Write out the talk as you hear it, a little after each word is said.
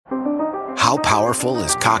How powerful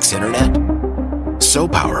is Cox Internet? So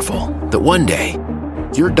powerful that one day,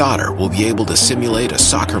 your daughter will be able to simulate a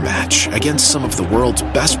soccer match against some of the world's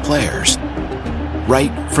best players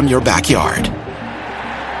right from your backyard.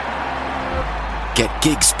 Get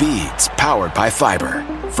gig speeds powered by fiber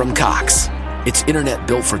from Cox. It's internet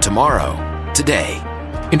built for tomorrow, today.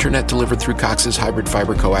 Internet delivered through Cox's hybrid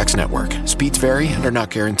fiber coax network. Speeds vary and are not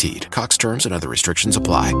guaranteed. Cox terms and other restrictions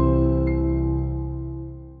apply.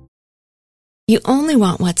 You only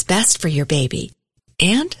want what's best for your baby.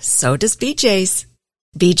 And so does BJ's.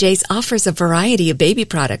 BJ's offers a variety of baby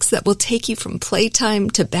products that will take you from playtime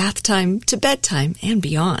to bath time to bedtime and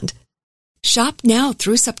beyond. Shop now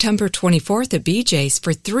through September 24th at BJ's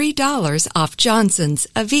for $3 off Johnson's,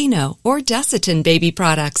 Aveeno, or Desitin baby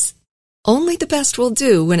products. Only the best will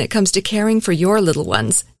do when it comes to caring for your little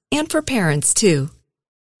ones, and for parents, too.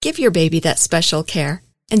 Give your baby that special care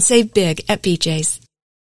and save big at BJ's.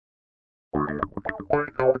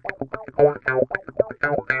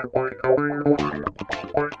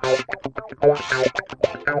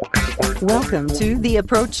 Welcome to The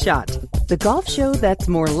Approach Shot, the golf show that's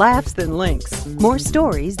more laughs than links, more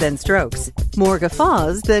stories than strokes, more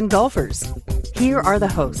guffaws than golfers. Here are the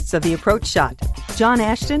hosts of The Approach Shot, John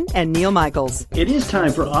Ashton and Neil Michaels. It is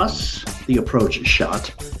time for us, The Approach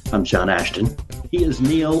Shot. I'm John Ashton. He is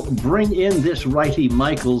Neil. Bring in this righty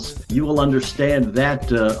Michaels. You will understand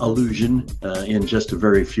that allusion in just a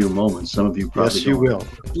very few moments. Some of you probably Yes, you will.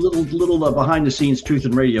 Little behind-the-scenes truth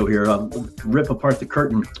and radio here. Rip apart the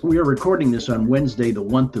curtain. We are recording this on Wednesday, the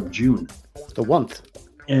 1st of June. The 1st.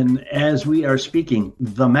 And as we are speaking,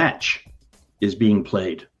 the match is being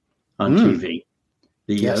played on TV.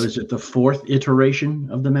 Yes. Is it the 4th iteration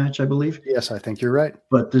of the match, I believe? Yes, I think you're right.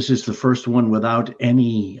 But this is the first one without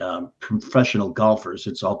any professional golfers.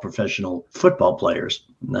 It's all professional football players.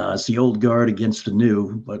 It's the old guard against the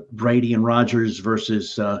new, but Brady and Rodgers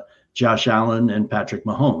versus Josh Allen and Patrick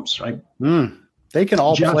Mahomes, right? They can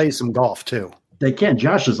all play some golf, too. They can.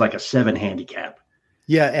 Josh is like a 7 handicap.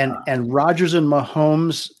 Yeah, and Rodgers and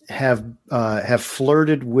Mahomes have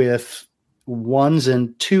flirted with 1s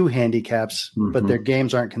and 2 handicaps, but their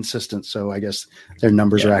games aren't consistent. So I guess their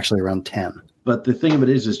numbers are actually around 10. But the thing of it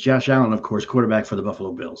is Josh Allen, of course, quarterback for the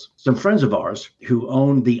Buffalo Bills. Some friends of ours who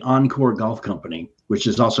own the Encore Golf Company, which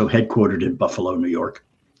is also headquartered in Buffalo, New York,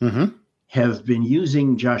 have been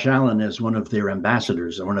using Josh Allen as one of their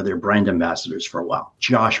ambassadors and one of their brand ambassadors for a while.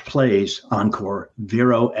 Josh plays Encore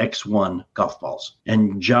Vero X1 golf balls.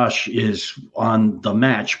 And Josh is on the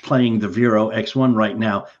match playing the Vero X1 right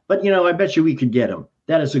now. But, I bet you we could get him.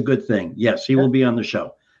 That is a good thing. Yes, he will be on the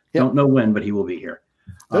show. Don't know when, but he will be here.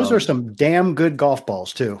 Those are some damn good golf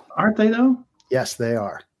balls, too. Aren't they, though? Yes, they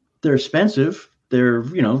are. They're expensive. They're,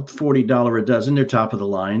 $40 a dozen. They're top of the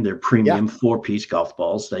line. They're premium 4-piece golf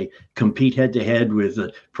balls. They compete head to head with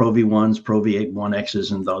the Pro V1s, Pro V8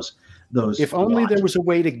 1Xs, and those. If only there was a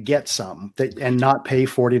way to get some and not pay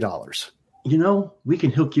 $40. We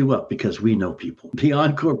can hook you up because we know people. The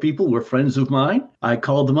Encore people were friends of mine. I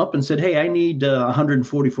called them up and said, hey, I need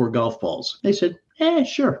 144 golf balls. They said,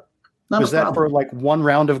 sure. Was that for like one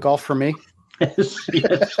round of golf for me? Yes.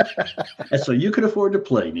 And so you could afford to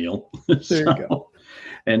play, Neil. There you go.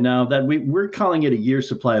 And now that we're calling it a year's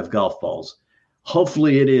supply of golf balls.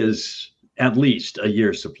 Hopefully it is at least a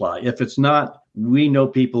year's supply. If it's not, we know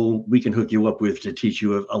people we can hook you up with to teach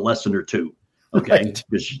you a lesson or two. Okay, Right.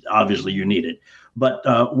 Because obviously you need it. But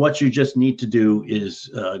what you just need to do is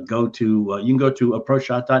you can go to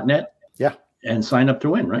approachshot.net. Yeah. And sign up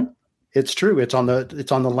to win, right? It's true. It's on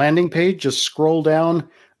the landing page. Just scroll down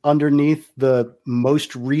underneath the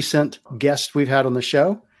most recent guest we've had on the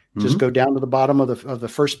show. Just go down to the bottom of the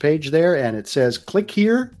first page there, and it says, click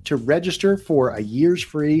here to register for a year's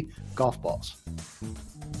free golf balls.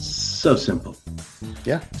 So simple.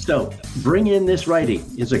 Yeah. So Bring In This Righty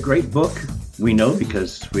is a great book. We know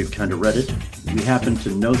because we've kind of read it. We happen to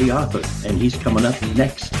know the author, and he's coming up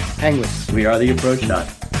next. Hang with us. We are The Approach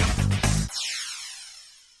Shot.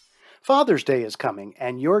 Father's Day is coming,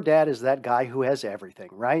 and your dad is that guy who has everything,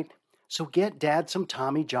 right? So get Dad some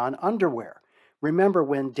Tommy John underwear. Remember,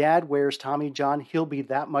 when Dad wears Tommy John, he'll be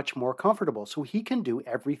that much more comfortable, so he can do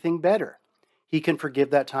everything better. He can forgive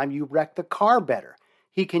that time you wrecked the car better.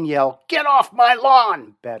 He can yell, "Get off my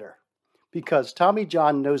lawn!" better. Because Tommy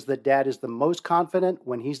John knows that Dad is the most confident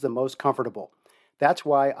when he's the most comfortable. That's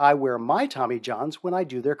why I wear my Tommy Johns when I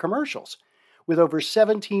do their commercials. With over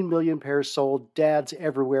 17 million pairs sold, dads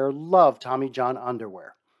everywhere love Tommy John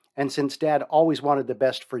underwear. And since Dad always wanted the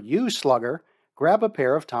best for you, slugger, grab a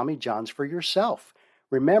pair of Tommy Johns for yourself.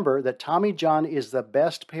 Remember that Tommy John is the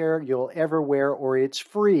best pair you'll ever wear, or it's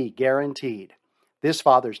free, guaranteed. This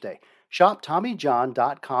Father's Day, Shop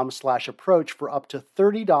TommyJohn.com/approach for up to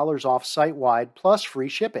 $30 off site-wide plus free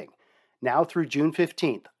shipping. Now through June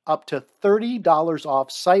 15th, up to $30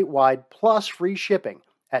 off site-wide plus free shipping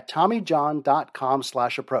at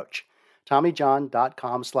TommyJohn.com/approach.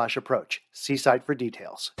 TommyJohn.com/approach. See site for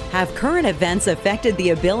details. Have current events affected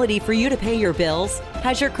the ability for you to pay your bills?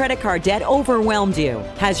 Has your credit card debt overwhelmed you?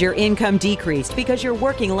 Has your income decreased because you're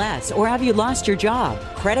working less, or have you lost your job?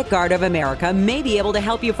 Credit Card of America may be able to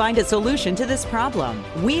help you find a solution to this problem.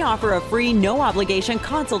 We offer a free, no-obligation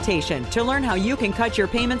consultation to learn how you can cut your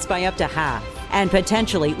payments by up to half and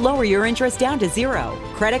potentially lower your interest down to zero.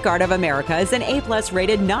 Credit Card of America is an A+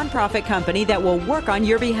 rated nonprofit company that will work on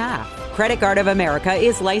your behalf. Credit Card of America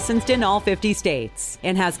is licensed in all 50 states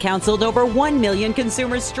and has counseled over 1 million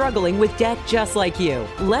consumers struggling with debt just like you.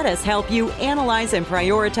 Let us help you analyze and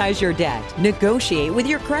prioritize your debt, negotiate with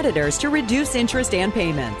your creditors to reduce interest and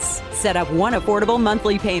payments, set up one affordable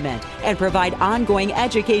monthly payment, and provide ongoing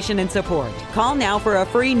education and support. Call now for a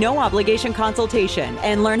free, no-obligation consultation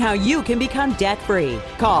and learn how you can become debt-free.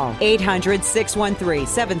 Call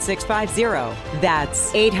 800-613-7650.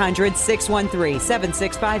 That's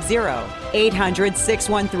 800-613-7650.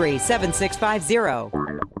 800-613-7650.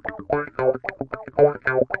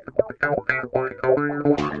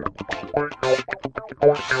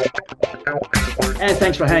 And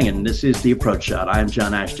thanks for hanging. This is The Approach Shot. I'm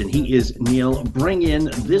John Ashton. He is Neil. Bring in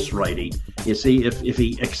this righty. You see, if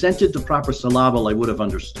he accented the proper syllable, I would have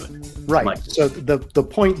understood. Right. Like, so the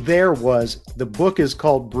point there was the book is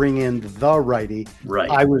called Bring In the Righty. Right.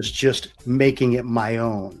 I was just making it my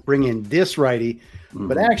own. Bring in this righty. Mm-hmm.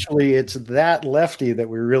 But actually, it's that lefty that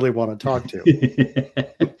we really want to talk to.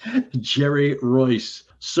 Jerry Royce.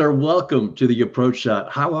 Sir, welcome to The Approach Shot.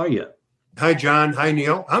 How are you? Hi, John. Hi,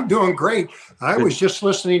 Neil. I'm doing great. I was just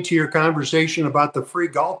listening to your conversation about the free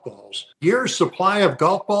golf balls. Your supply of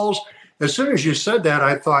golf balls, as soon as you said that,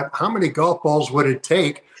 I thought, how many golf balls would it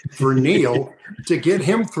take for Neil to get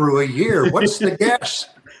him through a year? What's the guess?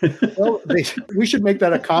 Well, we should make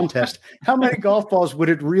that a contest. How many golf balls would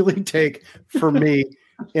it really take for me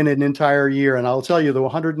in an entire year? And I'll tell you, the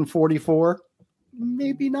 144,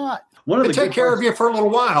 maybe not. It'll take care of you for a little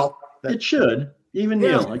while. It should. Even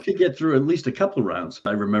Neil, I could get through at least a couple of rounds.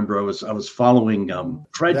 I remember I was following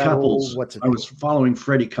Fred Couples. I was following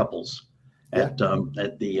Freddie Couples at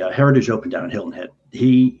the Heritage Open down in Hilton Head.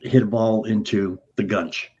 He hit a ball into the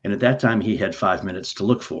gunch, and at that time he had 5 minutes to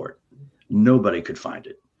look for it. Nobody could find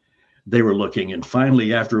it. They were looking, and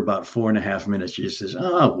finally, after about 4.5 minutes, he says,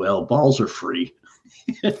 "Oh well, balls are free."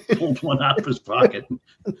 Pulled one out of his pocket,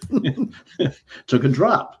 took a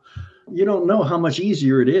drop. You don't know how much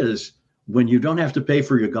easier it is when you don't have to pay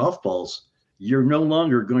for your golf balls. You're no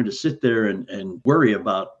longer going to sit there and worry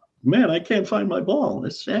about, man, I can't find my ball.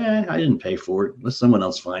 It's, I didn't pay for it. Let someone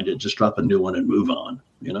else find it. Just drop a new one and move on.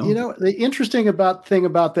 You know, the interesting thing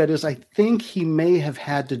about that is I think he may have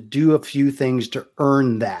had to do a few things to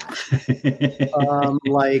earn that.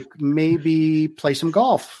 Like maybe play some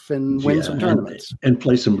golf and win some tournaments. And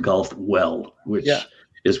play some golf well, which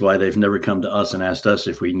is why they've never come to us and asked us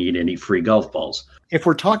if we need any free golf balls. If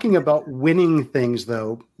we're talking about winning things,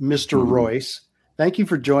 though, Mr. Royce, thank you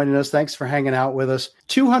for joining us. Thanks for hanging out with us.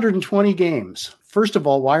 220 games. First of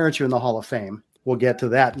all, why aren't you in the Hall of Fame? We'll get to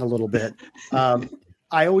that in a little bit.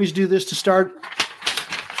 I always do this to start.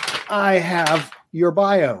 I have your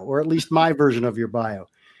bio, or at least my version of your bio.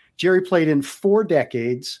 Jerry played in 4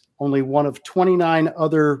 decades, only one of 29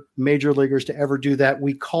 other major leaguers to ever do that.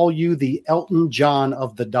 We call you the Elton John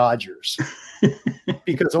of the Dodgers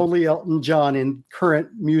because only Elton John in current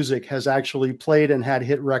music has actually played and had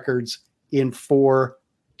hit records in 4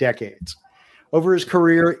 decades. Over his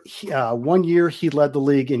career, 1 year he led the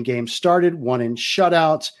league in games started, 1 in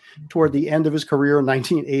shutouts. Toward the end of his career in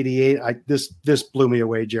 1988, this blew me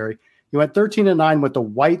away, Jerry. He went 13-9 with the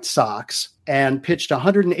White Sox and pitched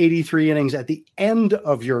 183 innings at the end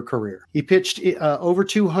of your career. He pitched over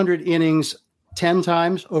 200 innings 10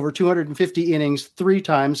 times, over 250 innings 3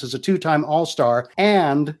 times as a 2-time All-Star.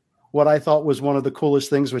 And what I thought was one of the coolest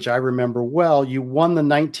things, which I remember well, you won the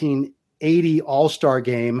 1980 All-Star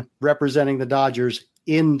game representing the Dodgers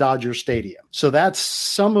in Dodger Stadium. So that's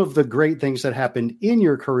some of the great things that happened in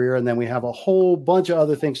your career. And then we have a whole bunch of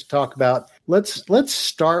other things to talk about. Let's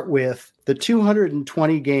start with the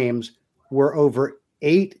 220 games were over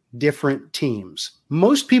 8 different teams.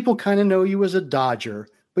 Most people kind of know you as a Dodger,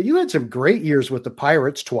 but you had some great years with the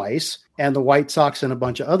Pirates twice and the White Sox and a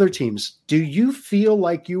bunch of other teams. Do you feel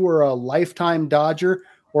like you were a lifetime Dodger,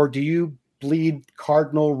 or do you bleed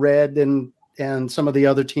Cardinal red and some of the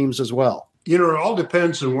other teams as well? You know, it all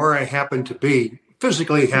depends on where I happen to be,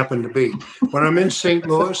 physically happen to be. When I'm in St.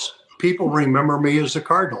 Louis, people remember me as a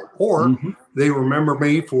Cardinal, or they remember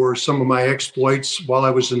me for some of my exploits while I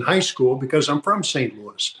was in high school because I'm from St.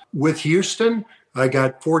 Louis. With Houston, I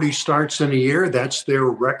got 40 starts in a year. That's their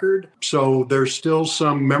record. So there's still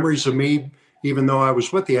some memories of me, even though I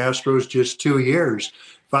was with the Astros just 2 years.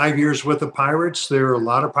 5 years with the Pirates. There are a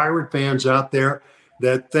lot of Pirate fans out there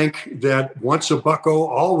that think that once a Bucko,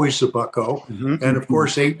 always a Bucko. And of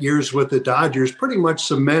course, 8 years with the Dodgers pretty much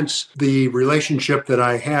cements the relationship that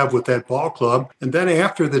I have with that ball club. And then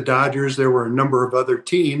after the Dodgers, there were a number of other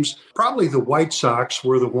teams. Probably the White Sox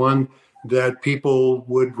were the one that people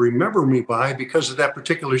would remember me by because of that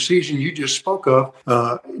particular season you just spoke of.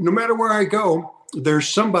 No matter where I go, there's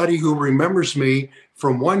somebody who remembers me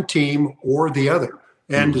from one team or the other.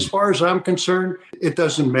 And as far as I'm concerned, it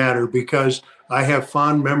doesn't matter because I have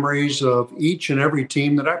fond memories of each and every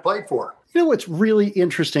team that I played for. You know what's really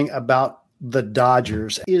interesting about the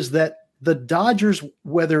Dodgers is that the Dodgers,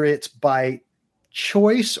 whether it's by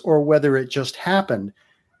choice or whether it just happened,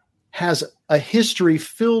 has a history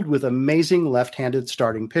filled with amazing left-handed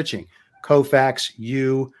starting pitching. Koufax,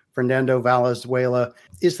 you, Fernando Valenzuela.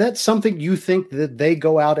 Is that something you think that they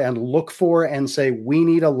go out and look for and say, we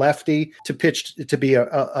need a lefty to pitch to be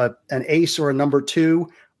an ace or a number two?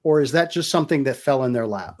 Or is that just something that fell in their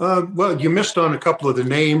lap? Well, you missed on a couple of the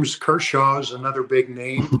names. Kershaw is another big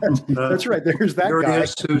name. That's right. There's that guy.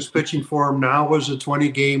 Urias, who's pitching for him now, was a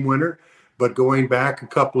 20-game winner. But going back a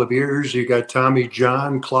couple of years, you got Tommy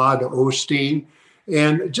John, Claude Osteen,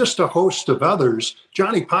 and just a host of others.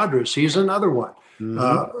 Johnny Padres, he's another one.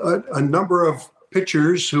 A number of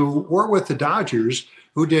pitchers who were with the Dodgers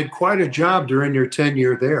who did quite a job during their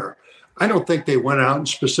tenure there. I don't think they went out and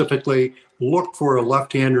specifically looked for a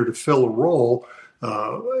left-hander to fill a role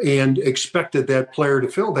and expected that player to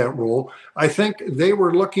fill that role. I think they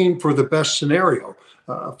were looking for the best scenario,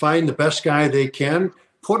 find the best guy they can,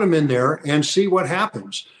 put him in there and see what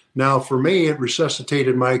happens. Now, for me, it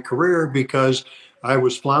resuscitated my career because I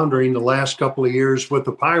was floundering the last couple of years with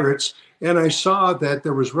the Pirates, and I saw that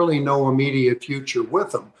there was really no immediate future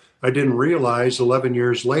with them. I didn't realize 11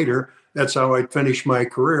 years later that's how I'd finish my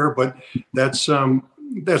career, but that's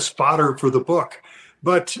fodder for the book.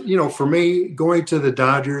 But, you know, for me, going to the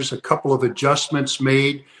Dodgers, a couple of adjustments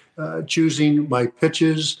made, choosing my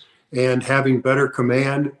pitches and having better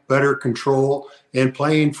command, better control, and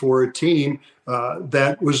playing for a team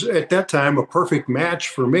that was at that time a perfect match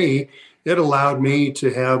for me. It allowed me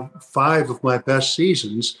to have 5 of my best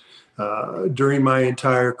seasons during my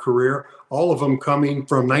entire career, all of them coming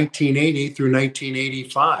from 1980 through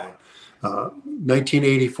 1985.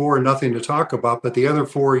 1984, nothing to talk about, but the other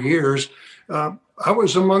 4 years, I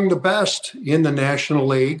was among the best in the National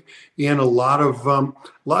League in a lot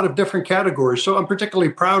of different categories. So I'm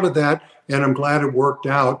particularly proud of that, and I'm glad it worked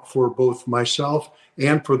out for both myself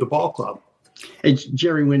and for the ball club. Hey,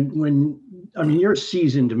 Jerry, when you're a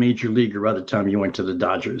seasoned major leaguer by the time you went to the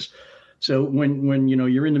Dodgers. So when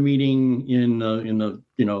you're in the meeting in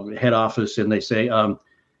the head office and they say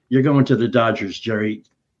you're going to the Dodgers, Jerry,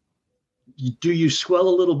 do you swell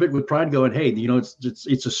a little bit with pride, going, hey,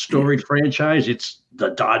 it's a storied franchise, it's the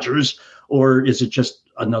Dodgers, or is it just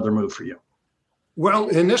another move for you? Well,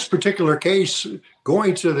 in this particular case,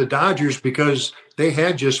 going to the Dodgers because they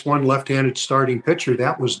had just one left-handed starting pitcher,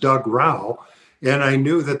 that was Doug Rauch, and I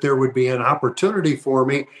knew that there would be an opportunity for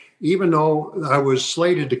me, even though I was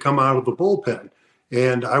slated to come out of the bullpen.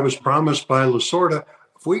 And I was promised by Lasorda,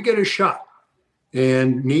 if we get a shot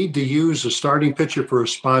and need to use a starting pitcher for a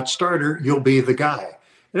spot starter, you'll be the guy.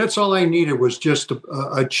 And that's all I needed, was just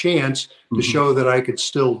a chance to show that I could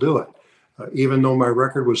still do it. Even though my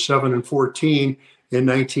record was 7-14 in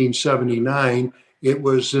 1979, it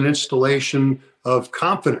was an installation of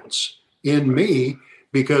confidence in me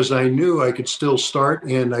because I knew I could still start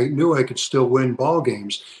and I knew I could still win ball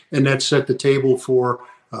games. And that set the table for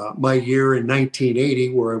my year in 1980,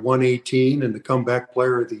 where I won 18 and the comeback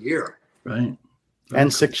player of the year. Right.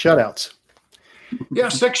 And 6 shutouts. Yeah,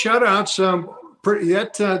 6 shutouts.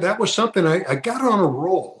 That was something I got on a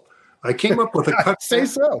roll. I came up with a cut. Say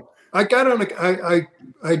so. I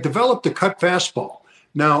developed a cut fastball.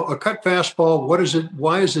 Now, a cut fastball, what is it?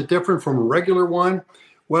 Why is it different from a regular one?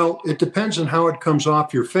 Well, it depends on how it comes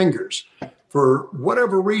off your fingers. For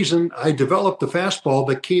whatever reason, I developed a fastball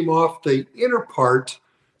that came off the inner part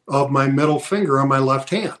of my middle finger on my left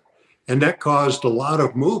hand. And that caused a lot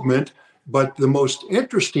of movement. But the most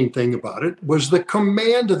interesting thing about it was the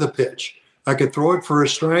command of the pitch. I could throw it for a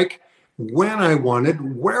strike when I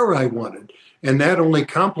wanted, where I wanted. And that only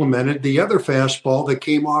complemented the other fastball that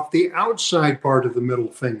came off the outside part of the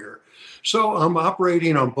middle finger. So I'm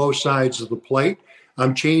operating on both sides of the plate.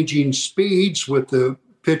 I'm changing speeds with the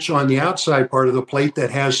pitch on the outside part of the plate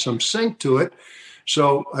that has some sink to it.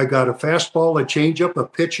 So I got a fastball, a changeup, a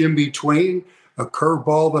pitch in between, a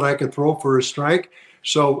curveball that I could throw for a strike.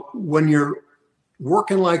 So when you're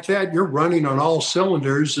working like that, you're running on all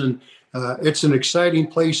cylinders, and it's an exciting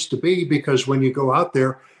place to be, because when you go out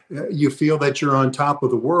there, you feel that you're on top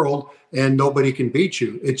of the world and nobody can beat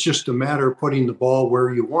you. It's just a matter of putting the ball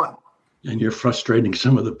where you want. And you're frustrating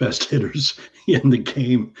some of the best hitters in the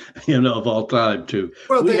game, of all time, too.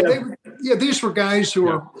 Well, these were guys who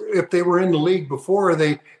were, if they were in the league before,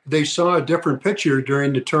 they saw a different pitcher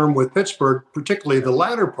during the term with Pittsburgh, particularly the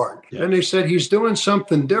latter part. Yeah. And they said, he's doing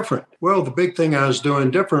something different. Well, the big thing I was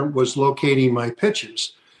doing different was locating my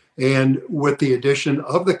pitches. And with the addition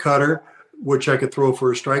of the cutter, which I could throw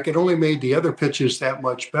for a strike, it only made the other pitches that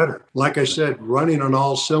much better. Like I said, running on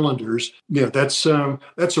all cylinders, that's a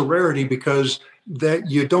rarity, because that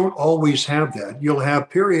you don't always have that. You'll have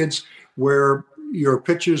periods where your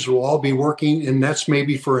pitches will all be working, and that's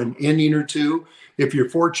maybe for an inning or two. If you're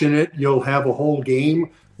fortunate, you'll have a whole game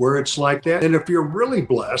where it's like that. And if you're really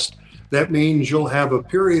blessed, that means you'll have a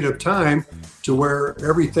period of time to where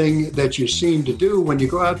everything that you seem to do when you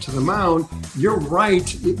go out to the mound, you're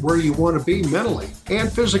right where you want to be mentally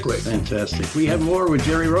and physically. Fantastic. We have more with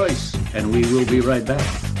Jerry Reuss, and we will be right back.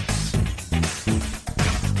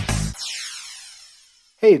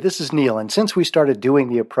 Hey, this is Neil, and since we started doing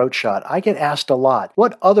the Approach Shot, I get asked a lot,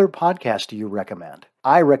 what other podcast do you recommend?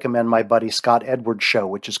 I recommend my buddy Scott Edwards' show,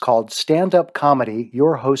 which is called Stand Up Comedy,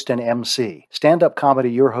 Your Host and MC. Stand Up Comedy,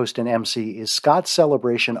 Your Host and MC is Scott's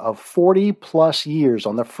celebration of 40-plus years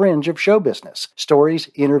on the fringe of show business. Stories,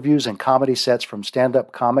 interviews, and comedy sets from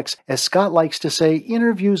stand-up comics, as Scott likes to say,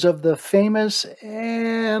 interviews of the famous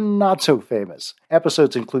and not so famous.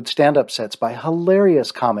 Episodes include stand-up sets by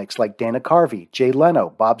hilarious comics like Dana Carvey, Jay Leno,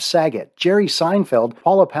 Bob Saget, Jerry Seinfeld,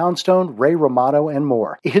 Paula Poundstone, Ray Romano, and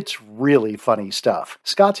more. It's really funny stuff.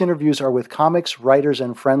 Scott's interviews are with comics, writers,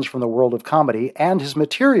 and friends from the world of comedy, and his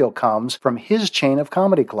material comes from his chain of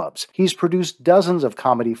comedy clubs. He's produced dozens of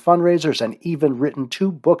comedy fundraisers and even written 2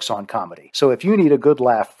 books on comedy. So if you need a good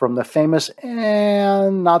laugh from the famous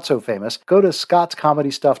and not so famous, go to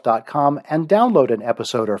scottscomedystuff.com and download an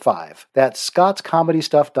episode or 5. That's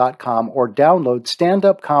scottscomedystuff.com, or download Stand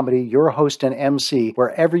Up Comedy, Your Host and MC,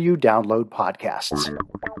 wherever you download podcasts.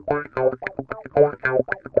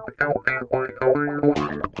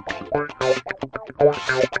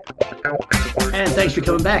 And thanks for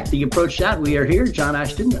coming back. The Approach Shot. We are here, John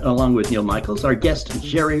Ashton, along with Neil Michaels. Our guest,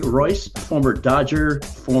 Jerry Reuss, former Dodger,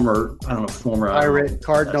 former Pirate,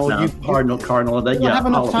 Cardinal. Cardinal. You don't have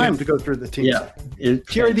enough time to go through the teams. Yeah.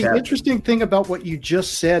 Jerry, the interesting thing about what you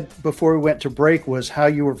just said before we went to break was how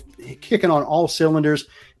you were kicking on all cylinders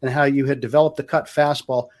and how you had developed the cut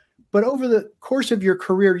fastball. But over the course of your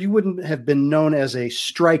career, you wouldn't have been known as a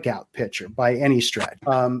strikeout pitcher by any stretch.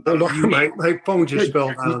 My phone just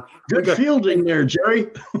fell down. Good fielding there, Jerry.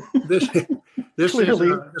 This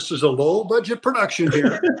is a low-budget production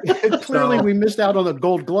here. Clearly, we missed out on the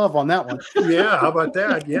Gold Glove on that one. Yeah, how about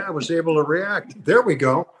that? Yeah, I was able to react. There we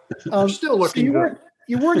go. Still looking good.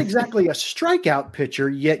 You weren't exactly a strikeout pitcher,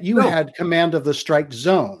 yet you had command of the strike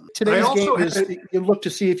zone. Today's game is you look to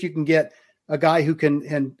see if you can get a guy who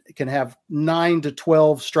can have 9 to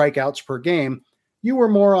 12 strikeouts per game. You were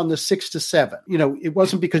more on the 6 to 7. It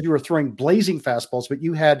wasn't because you were throwing blazing fastballs, but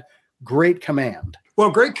you had great command. Well,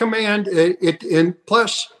 great command.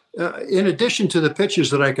 Plus, in addition to the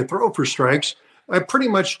pitches that I could throw for strikes, I pretty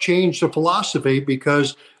much changed the philosophy,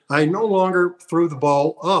 because I no longer threw the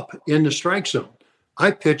ball up in the strike zone.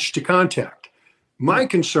 I pitched to contact. My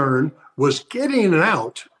concern was getting it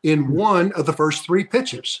out in one of the first 3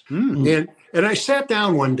 pitches. Mm-hmm. And I sat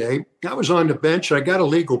down one day, I was on the bench, I got a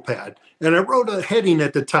legal pad, and I wrote a heading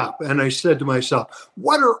at the top, and I said to myself,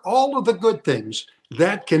 what are all of the good things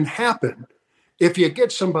that can happen if you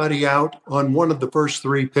get somebody out on one of the first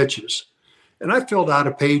 3 pitches? And I filled out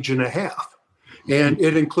a page and a half. And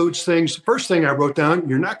it includes things. The first thing I wrote down,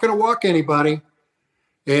 you're not going to walk anybody.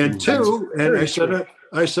 And 2, and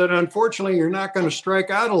I said, unfortunately, you're not going to strike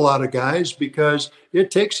out a lot of guys, because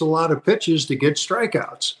it takes a lot of pitches to get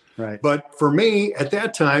strikeouts. Right. But for me, at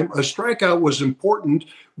that time, a strikeout was important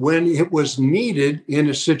when it was needed in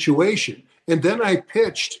a situation. And then I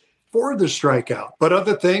pitched for the strikeout. But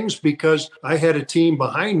other things, because I had a team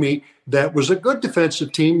behind me that was a good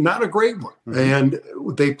defensive team, not a great one. Mm-hmm. And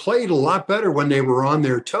they played a lot better when they were on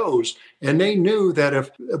their toes. And they knew that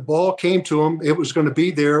if a ball came to them, it was going to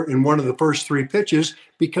be there in one of the first 3 pitches,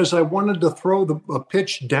 because I wanted to throw a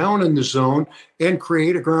pitch down in the zone and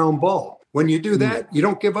create a ground ball. When you do that, you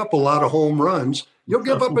don't give up a lot of home runs. You'll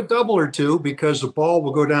give up a double or two because the ball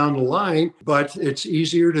will go down the line, but it's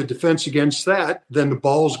easier to defense against that than the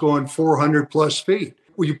ball's going 400 plus feet.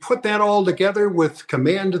 Well, you put that all together with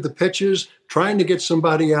command of the pitches, trying to get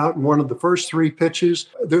somebody out in one of the first 3 pitches,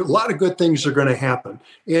 there are a lot of good things are going to happen.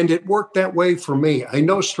 And it worked that way for me. I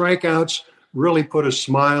know strikeouts really put a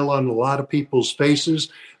smile on a lot of people's faces,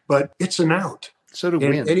 but it's an out. So do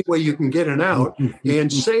wins. Any way you can get an out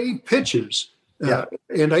and save pitches.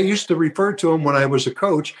 And I used to refer to them when I was a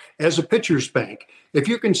coach as a pitcher's bank. If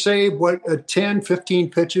you can save 10, 15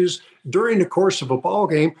 pitches during the course of a ball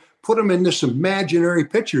game, put them in this imaginary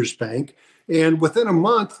pitcher's bank, and within a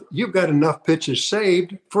month, you've got enough pitches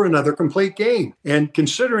saved for another complete game. And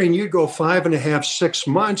considering you go 5.5, 6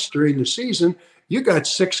 months during the season, you got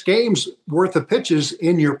 6 games worth of pitches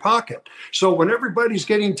in your pocket. So when everybody's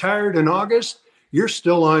getting tired in August, you're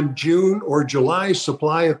still on June or July's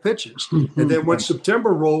supply of pitches. And then when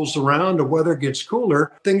September rolls around, the weather gets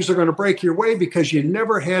cooler, things are going to break your way because you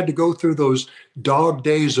never had to go through those dog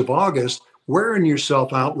days of August wearing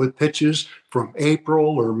yourself out with pitches from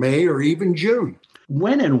April or May or even June.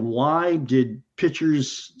 When and why did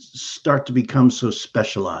pitchers start to become so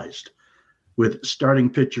specialized with starting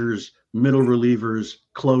pitchers, middle relievers,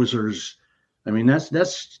 closers? I mean,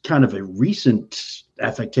 that's kind of a recent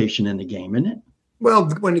affectation in the game, isn't it? Well,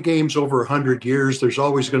 when the game's over 100 years, there's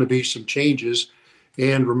always going to be some changes.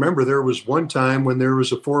 And remember, there was one time when there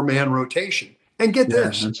was a 4-man rotation. And get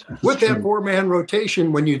this, that's with true. That 4-man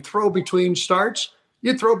rotation, when you throw between starts,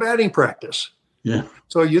 you throw batting practice. Yeah.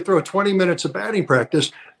 So you throw 20 minutes of batting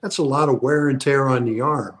practice, that's a lot of wear and tear on the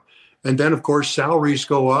arm. And then, of course, salaries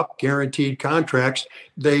go up, guaranteed contracts.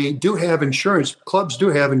 They do have insurance. Clubs do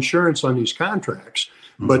have insurance on these contracts.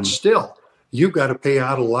 But still, you've got to pay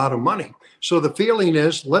out a lot of money. So the feeling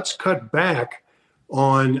is, let's cut back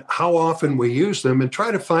on how often we use them and try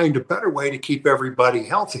to find a better way to keep everybody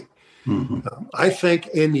healthy. I think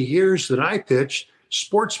in the years that I pitched,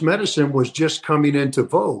 sports medicine was just coming into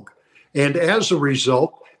vogue. And as a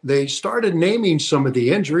result, they started naming some of the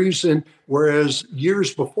injuries. And whereas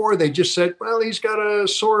years before, they just said, well, he's got a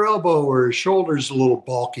sore elbow or his shoulder's a little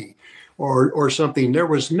bulky or something. There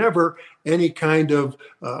was never any kind of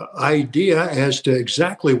idea as to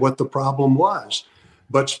exactly what the problem was.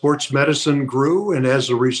 But sports medicine grew, and as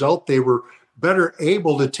a result, they were better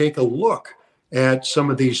able to take a look at some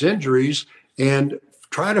of these injuries and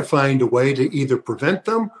try to find a way to either prevent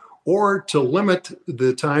them or to limit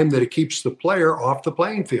the time that it keeps the player off the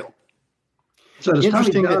playing field. So does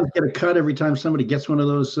Tommy John get a cut every time somebody gets one of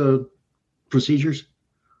those procedures?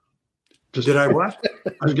 Did I what?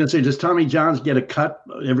 I was going to say, does Tommy Johns get a cut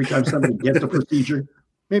every time somebody gets a procedure?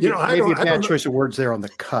 Maybe a bad choice of words there on the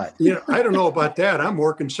cut. I don't know about that. I'm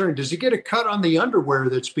more concerned. Does he get a cut on the underwear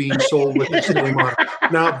that's being sold with his name on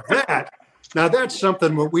it? Now that's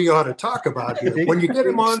something that we ought to talk about here. When you get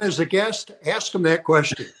him on as a guest, ask him that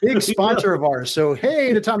question. Big sponsor of ours. So,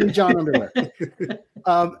 hey, to Tommy John underwear.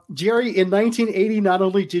 Jerry, in 1980, not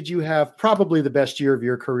only did you have probably the best year of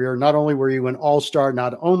your career, not only were you an all-star,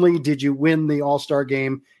 not only did you win the all-star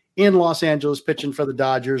game in Los Angeles pitching for the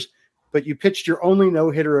Dodgers, but you pitched your only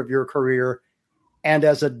no-hitter of your career. And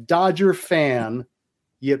as a Dodger fan,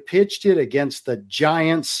 you pitched it against the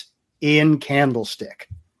Giants in Candlestick.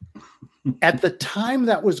 At the time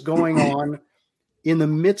that was going on, in the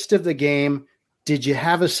midst of the game, did you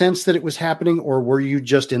have a sense that it was happening, or were you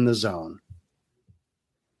just in the zone?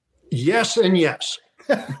 Yes and yes.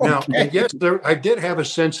 Now, yes, I did have a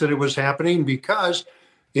sense that it was happening because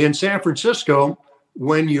in San Francisco,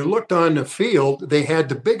 when you looked on the field, they had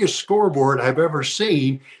the biggest scoreboard I've ever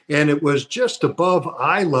seen, and it was just above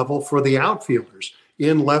eye level for the outfielders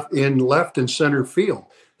in left and center field.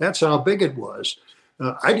 That's how big it was.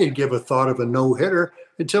 I didn't give a thought of a no-hitter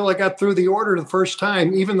until I got through the order the first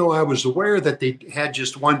time, even though I was aware that they had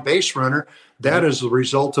just one base runner. That is the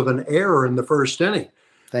result of an error in the first inning.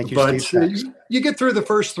 Thank you, but Steve. You get through the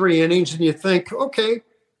first 3 innings and you think, okay,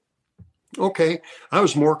 I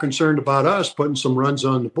was more concerned about us putting some runs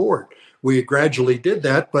on the board. We gradually did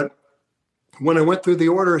that, but when I went through the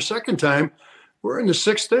order a second time, we're in the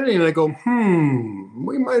 6th inning, and I go,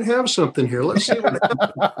 we might have something here. Let's see what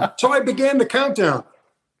happens. So I began the countdown.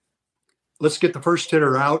 Let's get the first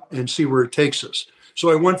hitter out and see where it takes us. So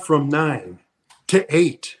I went from 9 to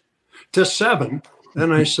 8 to 7,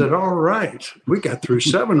 and I said, all right, we got through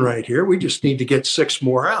 7 right here. We just need to get 6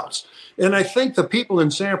 more outs. And I think the people in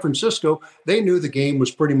San Francisco, they knew the game was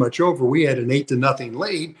pretty much over. We had an 8-0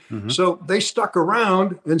 lead. So they stuck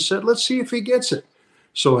around and said, let's see if he gets it.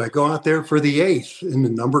 So I go out there for the 8th, and the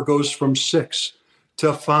number goes from 6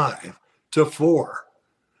 to 5 to 4.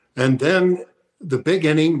 And then the big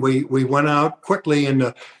inning, we went out quickly in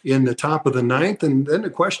the top of the ninth, and then the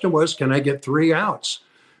question was, can I get 3 outs?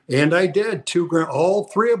 And I did. All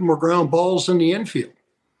 3 of them were ground balls in the infield.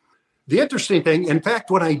 The interesting thing, in fact,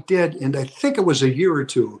 what I did, and I think it was a year or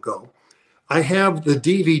 2 ago, I have the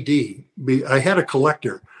DVD. I had a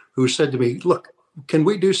collector who said to me, look, can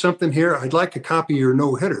we do something here? I'd like a copy of your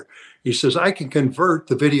no-hitter. He says, I can convert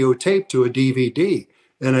the videotape to a DVD.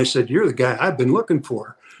 And I said, you're the guy I've been looking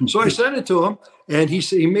for. So I sent it to him, and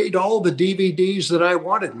he made all the DVDs that I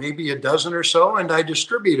wanted, maybe a dozen or so, and I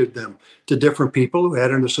distributed them to different people who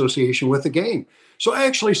had an association with the game. So I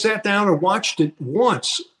actually sat down and watched it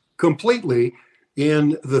once completely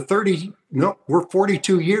in we're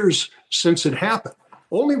 42 years since it happened.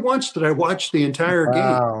 Only once did I watch the entire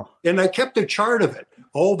game. And I kept a chart of it,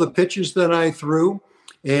 all the pitches that I threw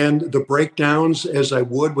and the breakdowns as I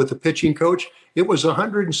would with the pitching coach. It was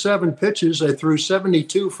 107 pitches. I threw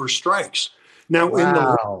 72 for strikes. Now,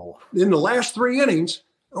 in the last 3 innings,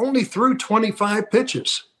 I only threw 25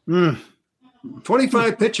 pitches.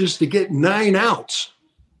 25 pitches to get 9 outs.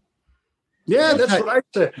 Yeah, that's what I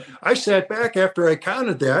said. I sat back after I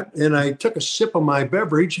counted that, and I took a sip of my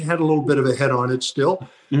beverage. It had a little bit of a head on it still.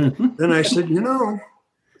 Then I said,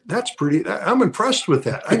 that's pretty, I'm impressed with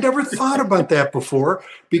that. I never thought about that before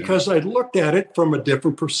because I looked at it from a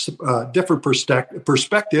different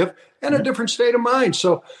perspective and a different state of mind.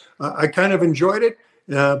 So I kind of enjoyed it.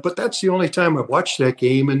 But that's the only time I've watched that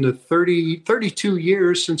game in the 32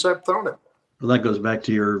 years since I've thrown it. Well, that goes back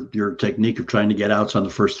to your technique of trying to get outs on the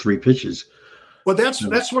first 3 pitches. Well,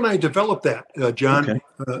 that's when I developed that, John.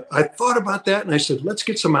 Okay. I thought about that, and I said, let's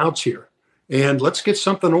get some outs here, and let's get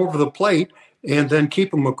something over the plate, and then keep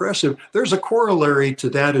them aggressive. There's a corollary to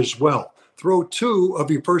that as well. Throw 2 of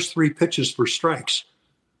your first 3 pitches for strikes.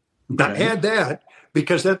 Okay. Now, add that,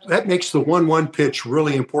 because that makes the 1-1 pitch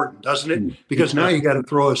really important, doesn't it? Because now you got to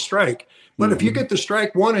throw a strike. But if you get the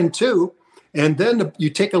strike 1 and 2, and then you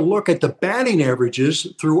take a look at the batting averages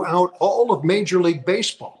throughout all of Major League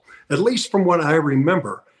Baseball, at least from what I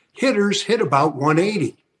remember, hitters hit about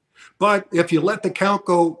 180. But if you let the count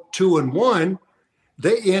go 2-1,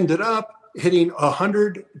 they ended up hitting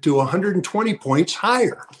 100 to 120 points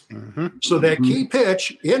higher. So that key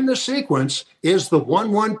pitch in the sequence is the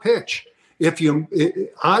 1-1 pitch.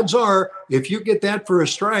 Odds are, if you get that for a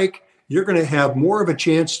strike, you're going to have more of a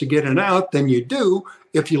chance to get an out than you do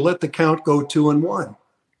if you let the count go 2-1.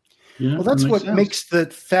 Yeah, well, that's what makes the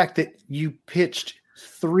fact that you pitched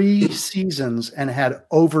 3 seasons and had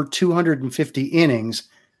over 250 innings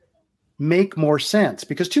make more sense,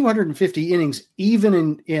 because 250 innings,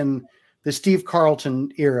 even in the Steve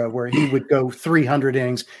Carlton era where he would go 300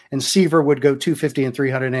 innings and Seaver would go 250 and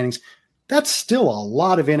 300 innings, that's still a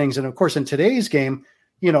lot of innings. And of course, in today's game,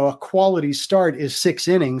 a quality start is 6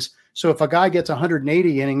 innings. So if a guy gets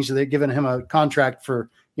 180 innings, they're giving him a contract for,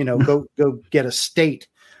 go get a state,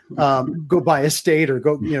 go buy a state, or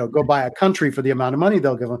go buy a country for the amount of money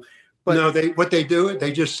they'll give him. But no,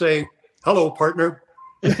 they just say, hello, partner.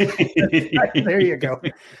 There you go.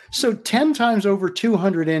 So 10 times over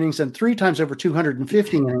 200 innings and 3 times over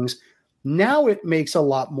 250 innings. Now it makes a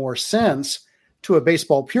lot more sense to a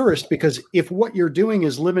baseball purist, because if what you're doing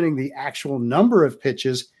is limiting the actual number of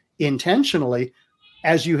pitches intentionally,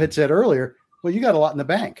 as you had said earlier, well, you got a lot in the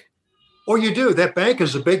bank. Oh, you do. That bank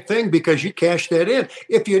is a big thing because you cash that in.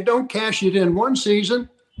 If you don't cash it in one season,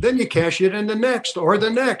 then you cash it in the next or the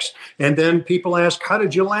next. And then people ask, how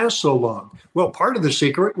did you last so long? Well, part of the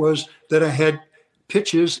secret was that I had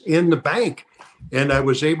pitches in the bank, and I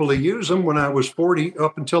was able to use them when I was 40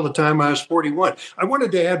 up until the time I was 41. I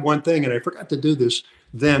wanted to add one thing, and I forgot to do this.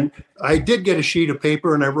 Then I did get a sheet of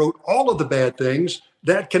paper, and I wrote all of the bad things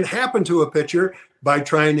that can happen to a pitcher by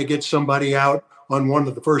trying to get somebody out on one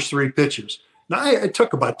of the first 3 pitches. Now, it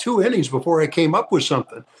took about 2 innings before I came up with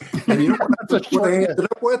something. And you know what I ended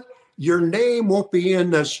up with? Your name won't be in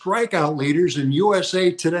the strikeout leaders in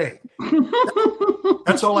USA Today.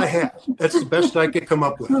 That's all I had. That's the best I could come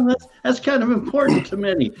up with. Well, that's kind of important to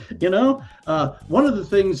many. One of the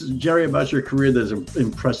things, Jerry, about your career that has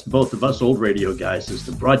impressed both of us old radio guys is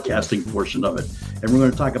the broadcasting portion of it. And we're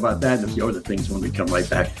going to talk about that and a few other things when we come right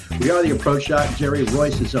back. We are The Approach Shot. Jerry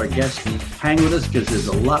Royce is our guest. Hang with us because there's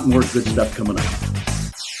a lot more good stuff coming up.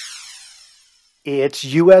 It's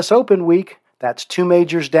U.S. Open week. That's 2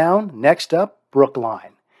 majors down. Next up,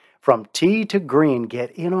 Brookline. From tee to green,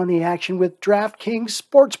 get in on the action with DraftKings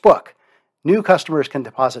Sportsbook. New customers can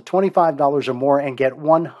deposit $25 or more and get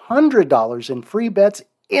 $100 in free bets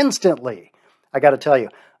instantly. I got to tell you,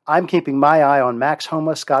 I'm keeping my eye on Max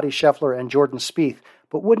Homa, Scotty Scheffler, and Jordan Spieth,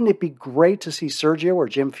 but wouldn't it be great to see Sergio or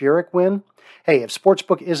Jim Furyk win? Hey, if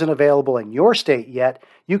Sportsbook isn't available in your state yet,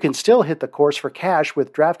 you can still hit the course for cash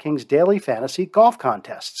with DraftKings Daily Fantasy Golf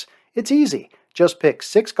Contests. It's easy. Just pick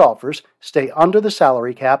 6 golfers, stay under the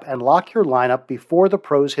salary cap, and lock your lineup before the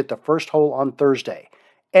pros hit the first hole on Thursday.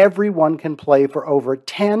 Everyone can play for over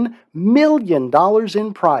 $10 million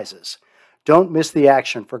in prizes. Don't miss the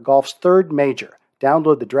action for golf's third major.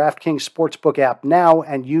 Download the DraftKings Sportsbook app now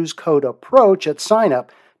and use code APPROACH at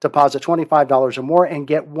sign-up. Deposit $25 or more and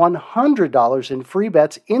get $100 in free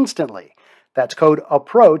bets instantly. That's code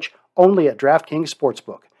APPROACH only at DraftKings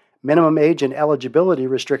Sportsbook. Minimum age and eligibility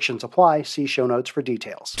restrictions apply. See show notes for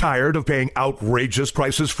details. Tired of paying outrageous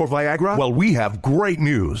prices for Viagra? Well, we have great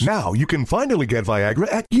news. Now you can finally get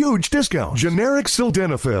Viagra at huge discounts. Generic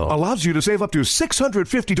Sildenafil allows you to save up to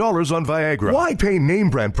 $650 on Viagra. Why pay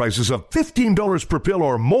name brand prices of $15 per pill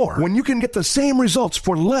or more when you can get the same results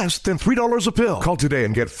for less than $3 a pill? Call today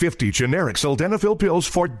and get 50 generic Sildenafil pills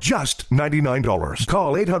for just $99.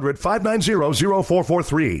 Call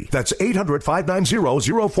 800-590-0443. That's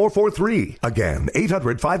 800-590-0443. Again,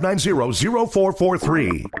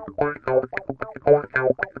 800-590-0443.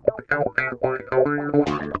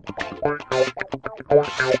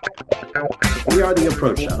 We are The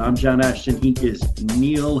Approach Shot. I'm John Ashton. He is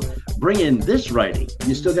Neil. Bring in this writing.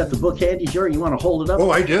 You still got the book handy, Jerry? You want to hold it up?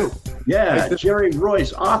 Oh, I do. Yeah, Jerry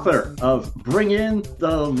Royce, author of Bring In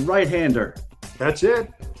the Right-Hander. That's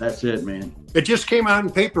it. That's it, man. It just came out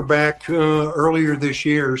in paperback earlier this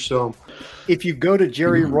year, so... If you go to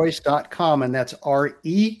jerryroyce.com, and that's REUSS.com,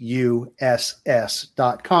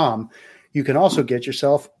 you can also get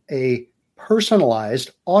yourself a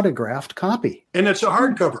personalized autographed copy. And it's a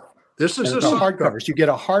hardcover. This is a hardcover. So you get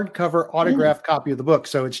a hardcover autographed copy of the book.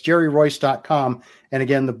 So it's jerryroyce.com. And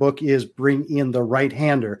again, the book is Bring In the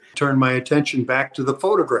Right-Hander. Turn my attention back to the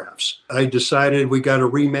photographs. I decided we got to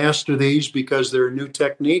remaster these because there are new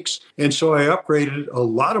techniques. And so I upgraded a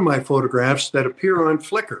lot of my photographs that appear on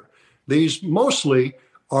Flickr. These mostly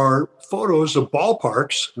are photos of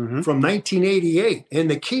ballparks from 1988. And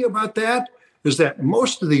the key about that is that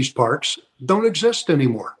most of these parks don't exist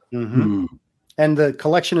anymore. Mm-hmm. And the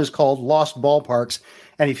collection is called Lost Ballparks.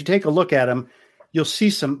 And if you take a look at them, you'll see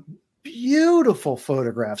some beautiful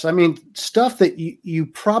photographs. I mean, stuff that you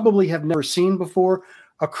probably have never seen before,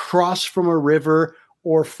 across from a river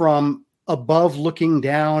or from above looking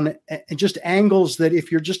down, and just angles that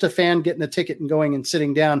if you're just a fan getting a ticket and going and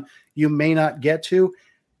sitting down, you may not get to.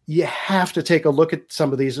 You have to take a look at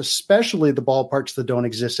some of these, especially the ballparks that don't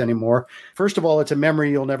exist anymore. First of all, it's a memory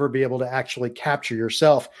you'll never be able to actually capture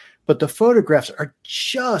yourself, but the photographs are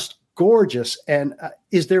just gorgeous. And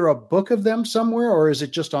is there a book of them somewhere, or is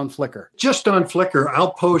it just on Flickr? Just on Flickr.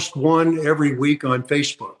 I'll post one every week on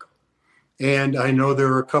Facebook. And I know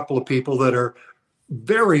there are a couple of people that are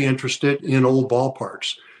very interested in old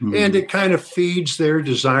ballparks. Mm-hmm. And it kind of feeds their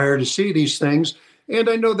desire to see these things. And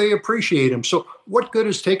I know they appreciate them. So what good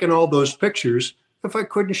is taking all those pictures if I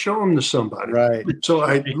couldn't show them to somebody? Right. So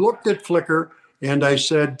I looked at Flickr and I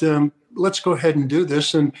said, let's go ahead and do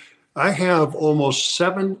this. And I have almost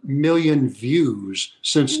 7 million views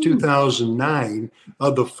since 2009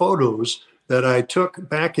 of the photos that I took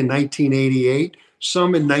back in 1988,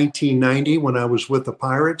 some in 1990 when I was with the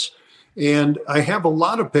Pirates. And I have a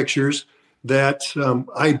lot of pictures that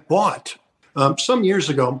I bought. Some years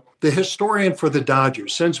ago, the historian for the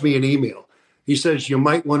Dodgers sends me an email. He says, you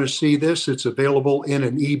might want to see this. It's available in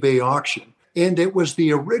an eBay auction. And it was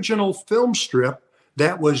the original film strip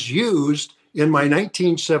that was used in my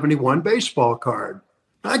 1971 baseball card.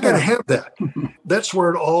 I got to have that. That's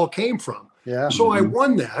where it all came from. Yeah. So I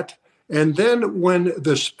won that. And then when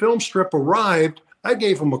this film strip arrived, I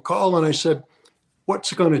gave him a call and I said,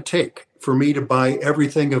 what's it going to take for me to buy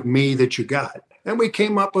everything of me that you got? And we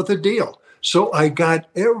came up with a deal. So I got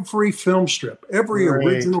every film strip, every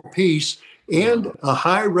original piece, and a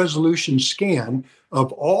high resolution scan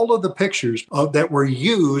of all of the pictures that were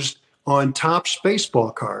used on Topps baseball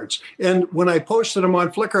cards. And when I posted them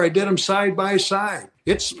on Flickr, I did them side by side.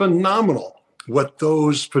 It's phenomenal what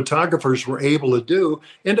those photographers were able to do.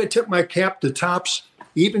 And I tip my cap to Topps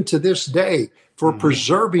even to this day for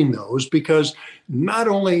preserving those, because not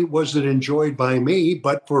only was it enjoyed by me,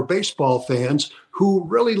 but for baseball fans who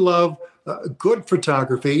really love good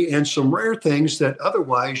photography and some rare things that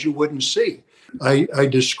otherwise you wouldn't see. I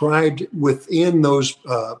described within those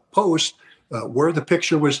posts where the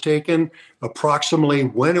picture was taken, approximately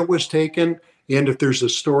when it was taken, and if there's a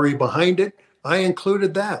story behind it, I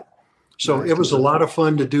included that. So it was a lot of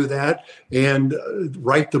fun to do that and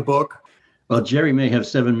write the book. Well, Jerry may have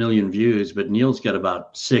 7 million views, but Neil's got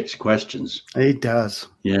about 6 questions. He does.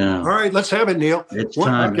 Yeah. All right, let's have it, Neil. It's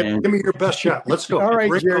time, man. Give me your best shot. Let's go. All right,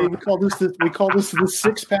 Bring Jerry. on. We call this the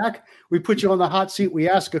 6-pack. We put you on the hot seat. We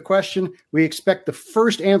ask a question. We expect the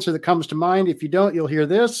first answer that comes to mind. If you don't, you'll hear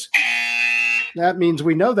this. That means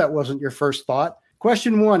we know that wasn't your first thought.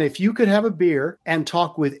 Question 1: if you could have a beer and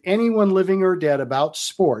talk with anyone living or dead about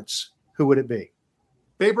sports, who would it be?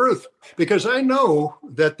 Babe Ruth, because I know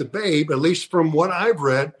that the Babe, at least from what I've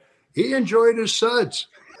read, he enjoyed his suds.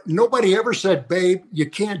 Nobody ever said, Babe, you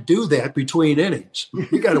can't do that between innings.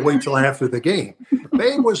 You got to wait till after the game.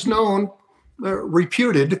 Babe was known,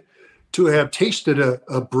 reputed to have tasted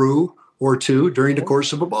a brew or two during the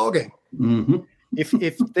course of a ball game. Mm-hmm. If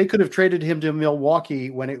they could have traded him to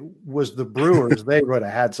Milwaukee when it was the Brewers, they would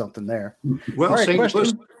have had something there. Well, right,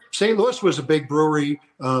 St. Louis was a big brewery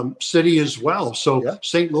city as well. So yeah.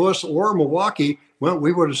 St. Louis or Milwaukee, well,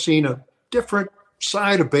 we would have seen a different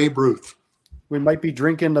side of Babe Ruth. We might be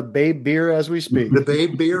drinking the Babe beer as we speak. The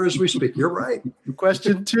Babe beer as we speak. You're right.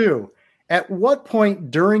 Question 2. At what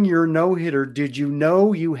point during your no-hitter did you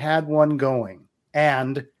know you had one going?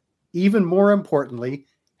 And even more importantly,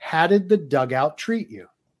 how did the dugout treat you?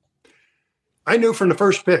 I knew from the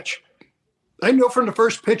first pitch. I know from the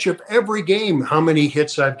first pitch of every game how many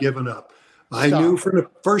hits I've given up. I knew from the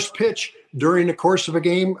first pitch during the course of a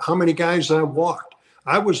game how many guys I walked.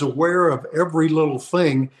 I was aware of every little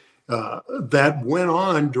thing that went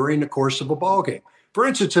on during the course of a ball game. For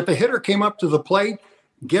instance, if a hitter came up to the plate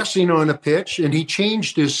guessing on a pitch and he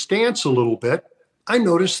changed his stance a little bit, I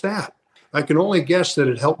noticed that. I can only guess that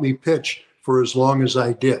it helped me pitch for as long as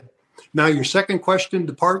I did. Now, your second question,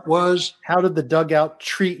 the part was? How did the dugout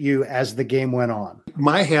treat you as the game went on?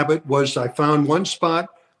 My habit was I found one spot,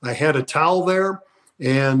 I had a towel there,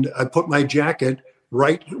 and I put my jacket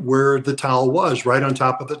right where the towel was, right on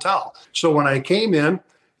top of the towel. So when I came in,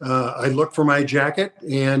 I looked for my jacket,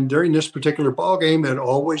 and during this particular ball game, it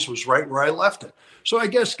always was right where I left it. So I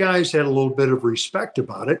guess guys had a little bit of respect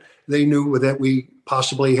about it. They knew that we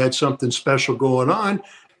possibly had something special going on.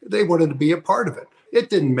 They wanted to be a part of it. It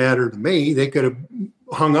didn't matter to me. They could have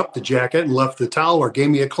hung up the jacket and left the towel or gave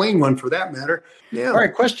me a clean one for that matter. Yeah. All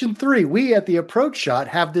right, question 3. We at the Approach Shot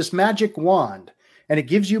have this magic wand, and it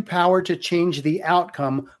gives you power to change the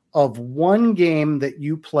outcome of one game that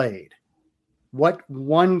you played. What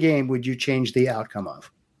one game would you change the outcome of?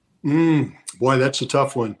 Boy, that's a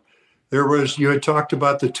tough one. You had talked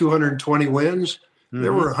about the 220 wins. Mm-hmm.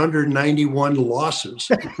 There were 191 losses.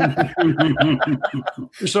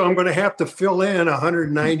 So I'm going to have to fill in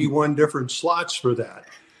 191 different slots for that.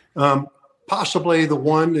 Possibly the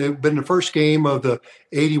one that had been the first game of the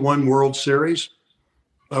 81 World Series.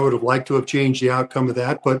 I would have liked to have changed the outcome of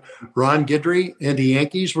that, but Ron Guidry and the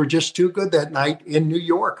Yankees were just too good that night in New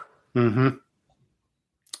York. Mm-hmm.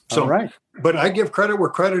 So, all right. But I give credit where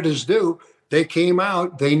credit is due. They came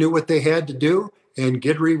out, they knew what they had to do, and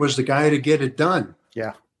Guidry was the guy to get it done.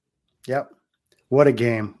 Yeah. Yep. What a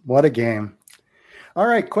game. What a game. All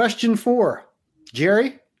right. Question 4.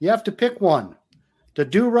 Jerry, you have to pick one. The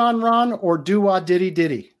do ron ron or do wah diddy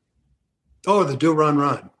diddy? Oh, the do ron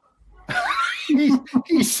ron.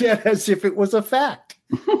 He said as if it was a fact.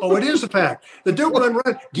 Oh, it is a fact. The do run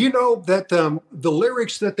run. Do you know that the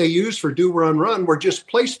lyrics that they used for do run run were just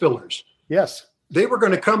place fillers? Yes. They were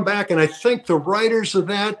going to come back, and I think the writers of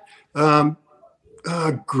that,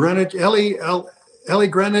 Greenwich, Ellie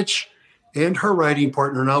Greenwich, and her writing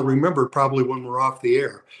partner, and I'll remember probably when we're off the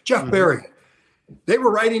air, Jeff Berry. They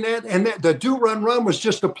were writing that, and that the do run run was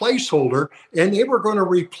just a placeholder, and they were going to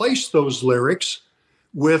replace those lyrics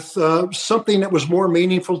with something that was more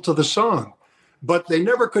meaningful to the song. But they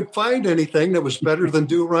never could find anything that was better than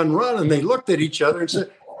do run run, and they looked at each other and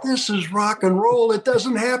said, "This is rock and roll. It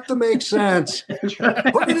doesn't have to make sense.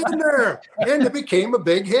 Put it in there." And it became a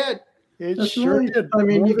big hit. It sure did. I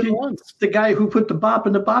mean, the guy who put the bop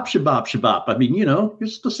in the bop shabop shabop. I mean,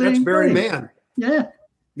 it's the same. That's Barry thing. Mann. Yeah.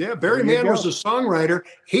 Yeah, Barry Mann was a songwriter.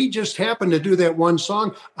 He just happened to do that one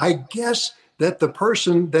song. I guess that the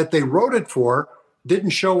person that they wrote it for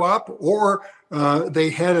didn't show up, or they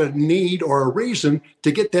had a need or a reason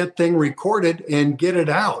to get that thing recorded and get it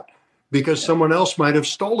out because someone else might have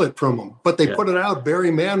stole it from them. But they put it out.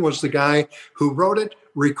 Barry Mann was the guy who wrote it,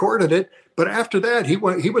 recorded it. But after that, he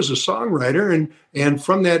was a songwriter, and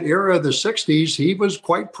from that era of the 60s, he was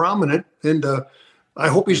quite prominent. And I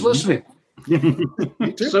hope he's listening.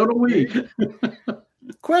 So do we.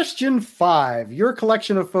 Question 5. Your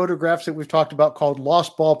collection of photographs that we've talked about called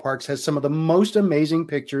Lost Ballparks has some of the most amazing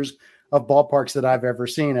pictures of ballparks that I've ever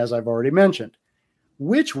seen, as I've already mentioned.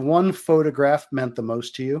 Which one photograph meant the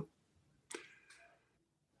most to you?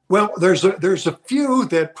 Well, there's a few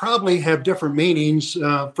that probably have different meanings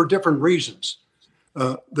for different reasons.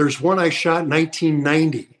 There's one I shot in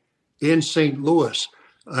 1990 in St. Louis.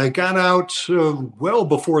 I got out well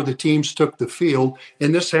before the teams took the field,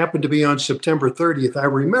 and this happened to be on September 30th. I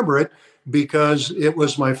remember it because it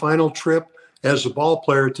was my final trip as a ball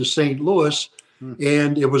player to St. Louis,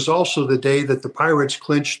 and it was also the day that the Pirates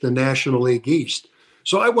clinched the National League East.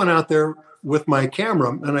 So I went out there with my camera,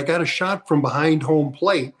 and I got a shot from behind home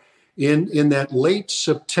plate in that late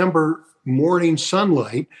September morning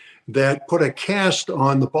sunlight that put a cast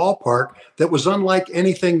on the ballpark that was unlike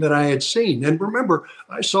anything that I had seen. And remember,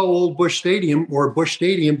 I saw Old Busch Stadium, or Busch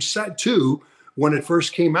Stadium Set 2, when it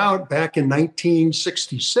first came out back in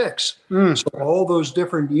 1966. So all those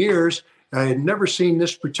different years, I had never seen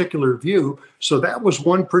this particular view. So that was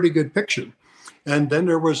one pretty good picture. And then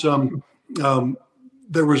there was a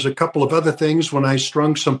couple of other things when I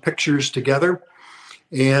strung some pictures together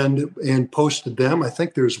and posted them. I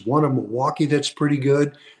think there's one of Milwaukee that's pretty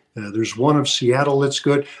good. There's one of Seattle that's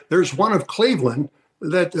good. There's one of Cleveland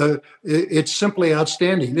that it's simply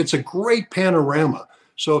outstanding. It's a great panorama.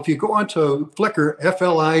 So if you go onto Flickr,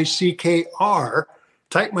 Flickr,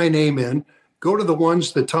 type my name in, go to the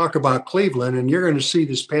ones that talk about Cleveland, and you're going to see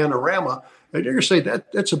this panorama. And you're going to say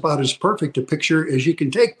that's about as perfect a picture as you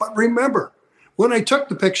can take. But remember, when I took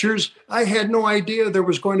the pictures, I had no idea there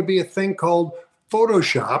was going to be a thing called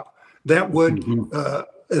Photoshop that would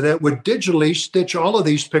digitally stitch all of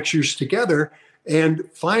these pictures together and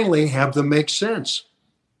finally have them make sense.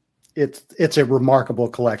 It's a remarkable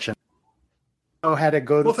collection. I don't know how to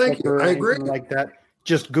go to Flickr or I agree. anything like that.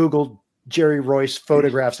 Just Google Jerry Royce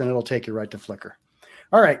photographs and it'll take you right to Flickr.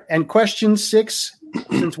 All right. And question 6,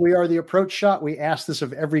 since we are the approach shot, we ask this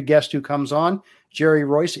of every guest who comes on. Jerry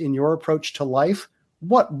Royce, in your approach to life,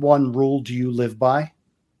 what one rule do you live by?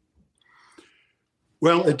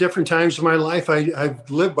 Well, at different times in my life, I've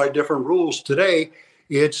lived by different rules. Today,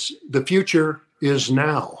 it's the future is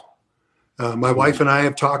now. My wife and I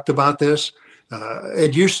have talked about this.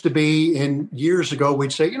 It used to be years ago,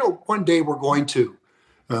 we'd say, one day we're going to.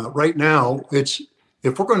 Right now, it's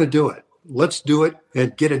if we're going to do it, let's do it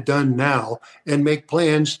and get it done now and make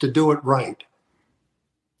plans to do it right.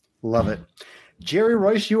 Love it. Jerry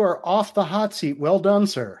Royce, you are off the hot seat. Well done,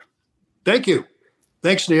 sir. Thank you.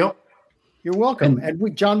 Thanks, Neil. You're welcome.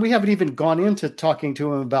 And John, we haven't even gone into talking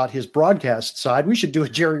to him about his broadcast side. We should do a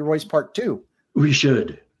Jerry Royce part 2. We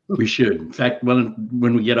should. In fact, when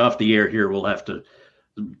we get off the air here, we'll have to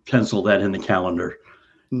pencil that in the calendar.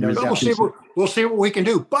 We'll see what we can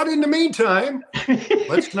do. But in the meantime,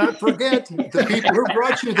 let's not forget the people who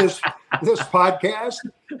brought you this podcast,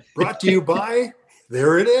 brought to you by,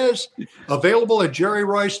 there it is, available at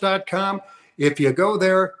jerryroyce.com. If you go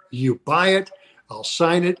there, you buy it. I'll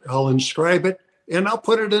sign it, I'll inscribe it, and I'll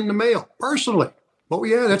put it in the mail personally. Oh,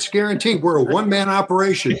 yeah, that's guaranteed. We're a one-man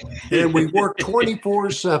operation, and we work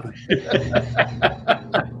 24/7.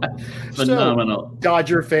 Phenomenal. So,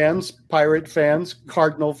 Dodger fans, Pirate fans,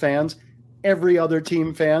 Cardinal fans, every other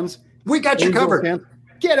team fans. We got you covered. Fans,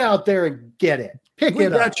 get out there and get it. Pick it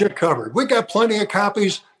up. We got you covered. We got plenty of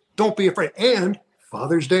copies. Don't be afraid. And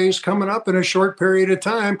Father's Day is coming up in a short period of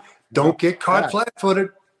time. Don't get caught flat-footed.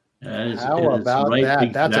 How about right, that?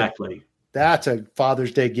 Exactly. That's a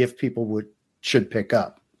Father's Day gift people should pick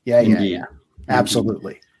up. Yeah.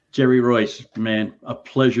 Absolutely. Jerry Royce, man, a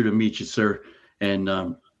pleasure to meet you, sir.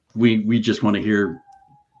 And we just want to hear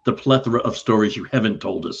the plethora of stories you haven't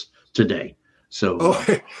told us today. So,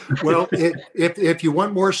 well, if you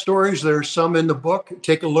want more stories, there's some in the book.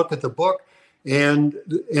 Take a look at the book, and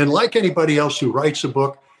like anybody else who writes a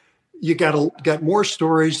book, you got more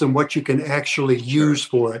stories than what you can actually use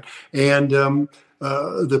for it. And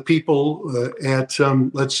the people at,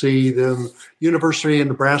 let's see, the University of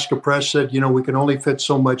Nebraska Press said, we can only fit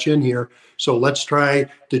so much in here. So let's try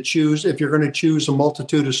to choose. If you're going to choose a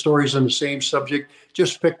multitude of stories on the same subject,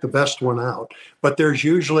 just pick the best one out. But there's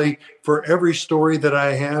usually, for every story that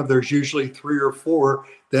I have, there's usually 3 or 4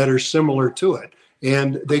 that are similar to it.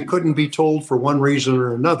 And they couldn't be told for one reason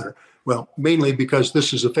or another. Well, mainly because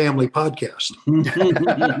this is a family podcast.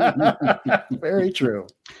 Very true.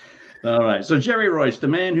 All right. So Jerry Royce, the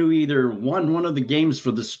man who either won one of the games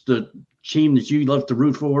for the team that you love to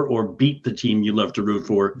root for or beat the team you love to root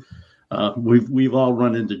for. We've all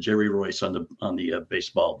run into Jerry Royce on the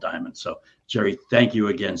baseball diamond. So Jerry, thank you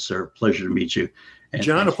again, sir. Pleasure to meet you. And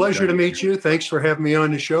John, a pleasure to meet you. Thanks for having me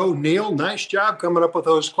on the show. Neil, nice job coming up with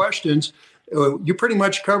those questions. You pretty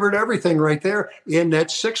much covered everything right there in that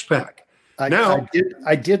 6-pack.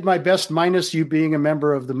 I did my best, minus you being a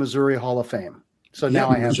member of the Missouri Hall of Fame. So now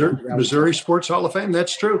I have Missouri Sports Hall of Fame.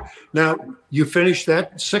 That's true. Now, you finished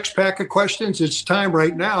that 6-pack of questions. It's time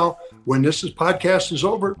right now, when this podcast is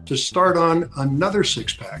over, to start on another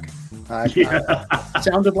 6-pack.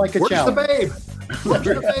 Sounded like a challenge. Where's the babe? Where's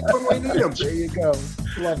the babe when we need him? There you go.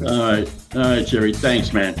 Love it. All right, Jerry.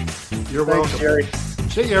 Thanks, man. You're welcome, Jerry.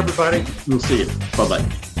 See you, everybody. We'll see you. Bye-bye.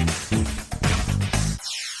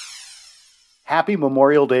 Happy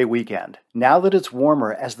Memorial Day weekend. Now that it's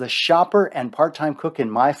warmer, as the shopper and part-time cook in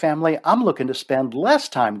my family, I'm looking to spend less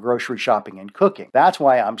time grocery shopping and cooking. That's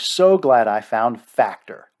why I'm so glad I found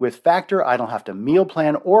Factor. With Factor, I don't have to meal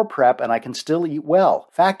plan or prep, and I can still eat well.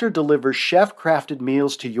 Factor delivers chef-crafted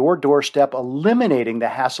meals to your doorstep, eliminating the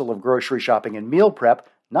hassle of grocery shopping and meal prep,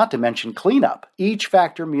 not to mention cleanup. Each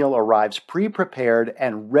Factor meal arrives pre-prepared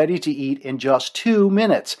and ready to eat in just 2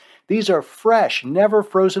 minutes. These are fresh, never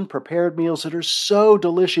frozen prepared meals that are so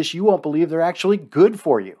delicious you won't believe they're actually good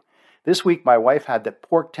for you. This week my wife had the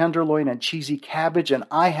pork tenderloin and cheesy cabbage, and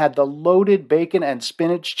I had the loaded bacon and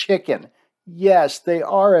spinach chicken. Yes, they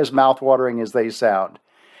are as mouthwatering as they sound.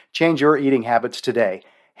 Change your eating habits today.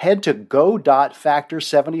 Head to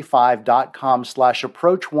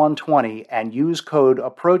go.factor75.com/approach120 and use code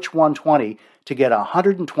approach120 to get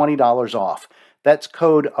 $120 off. That's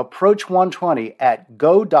code approach120 at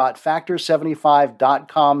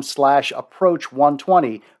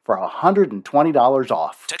go.factor75.com/approach120 for $120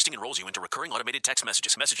 off. Texting enrolls you into recurring automated text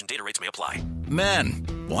messages. Message and data rates may apply. Men,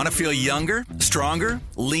 want to feel younger, stronger,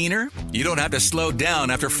 leaner? You don't have to slow down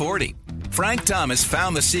after 40. Frank Thomas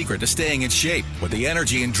found the secret to staying in shape with the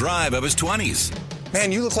energy and drive of his 20s.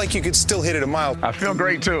 Man, you look like you could still hit it a mile. I feel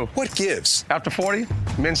great, too. What gives? After 40,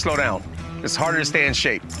 men slow down. It's harder to stay in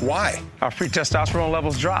shape. Why? Our free testosterone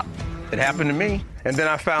levels drop. It happened to me, and then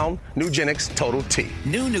I found Nugenix Total T.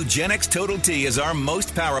 New Nugenix Total T is our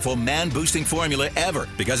most powerful man-boosting formula ever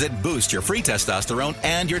because it boosts your free testosterone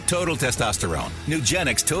and your total testosterone.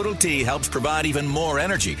 Nugenix Total T helps provide even more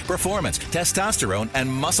energy, performance, testosterone,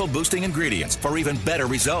 and muscle-boosting ingredients for even better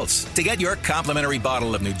results. To get your complimentary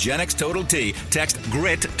bottle of Nugenix Total T, text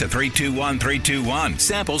GRIT to 321321.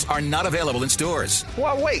 Samples are not available in stores.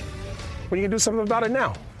 Well, wait. When are you going to do something about it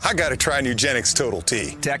now? I got to try Nugenix Total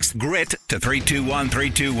T. Text GRIT to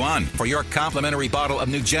 321321 for your complimentary bottle of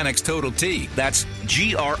Nugenix Total T. That's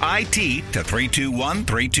GRIT to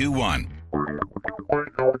 321321.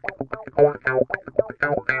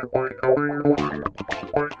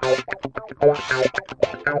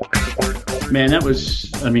 Man, that was,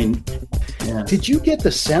 yeah. Did you get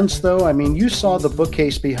the sense, though? You saw the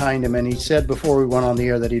bookcase behind him, and he said before we went on the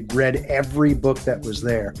air that he'd read every book that was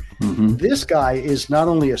there. Mm-hmm. This guy is not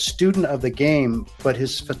only a student of the game, but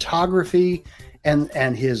his photography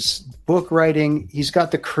and his book writing, he's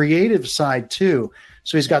got the creative side, too.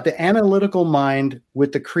 So he's got the analytical mind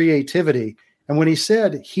with the creativity. And when he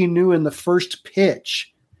said he knew in the first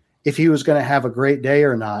pitch if he was going to have a great day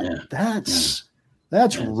or not, that's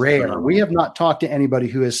rare. Phenomenal. We have not talked to anybody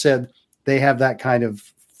who has said they have that kind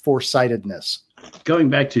of foresightedness. Going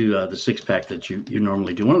back to the 6-pack that you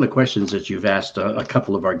normally do, one of the questions that you've asked a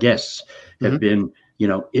couple of our guests have been,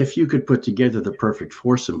 if you could put together the perfect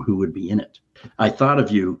foursome, who would be in it? I thought of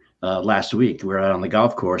you last week. We were out on the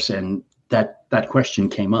golf course, and that question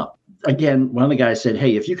came up. Again, one of the guys said,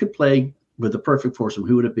 hey, if you could play with the perfect foursome,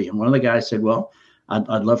 who would it be? And one of the guys said, well,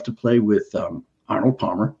 I'd love to play with Arnold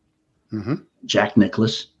Palmer, Jack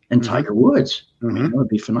Nicklaus, and Tiger Woods. That would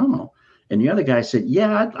be phenomenal. And the other guy said,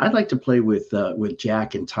 yeah, I'd like to play with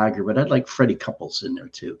Jack and Tiger, but I'd like Freddie Couples in there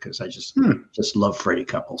too, because I just love Freddie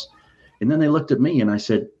Couples. And then they looked at me and I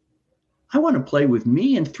said, I want to play with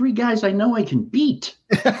me and 3 guys I know I can beat.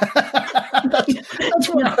 That's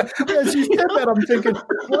what as you said that, I'm thinking,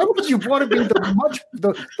 why would you want to be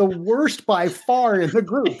the worst by far in the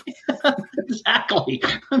group? Exactly.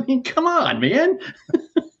 Come on, man.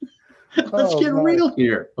 Let's get real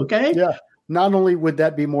here, okay? Yeah. Not only would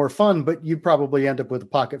that be more fun, but you'd probably end up with a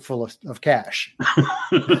pocket full of cash.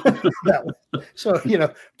 So,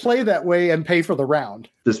 play that way and pay for the round.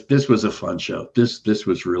 This was a fun show. This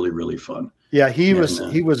was really, really fun. Yeah, he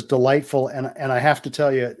was delightful. And I have to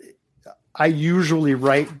tell you, I usually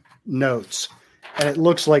write notes and it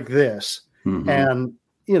looks like this. Mm-hmm. And,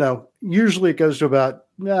 usually it goes to about,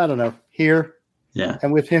 I don't know, here. Yeah.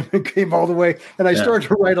 And with him, it came all the way. And I started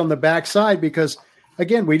to write on the backside because,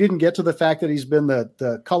 again, we didn't get to the fact that he's been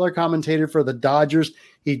the color commentator for the Dodgers.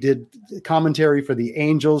 He did commentary for the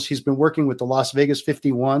Angels. He's been working with the Las Vegas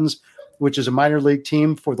 51s, which is a minor league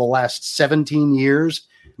team for the last 17 years.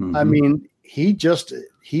 Mm-hmm. He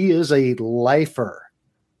is a lifer.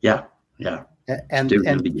 Yeah. Yeah. And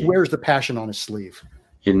wears the passion on his sleeve.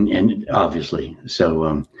 And obviously.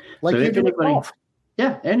 So, like so you do with golf.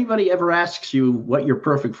 Yeah. Anybody ever asks you what your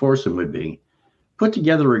perfect foursome would be, put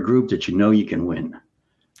together a group that you know you can win.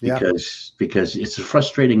 Because it's a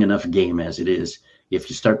frustrating enough game as it is if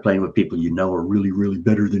you start playing with people you know are really, really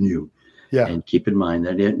better than you. Yeah. And keep in mind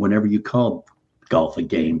that whenever you call golf a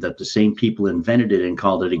game, that the same people invented it and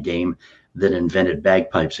called it a game that invented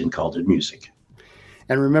bagpipes and called it music.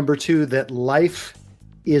 And remember, too, that life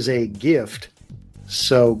is a gift,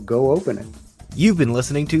 so go open it. You've been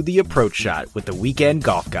listening to The Approach Shot with the Weekend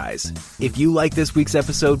Golf Guys. If you like this week's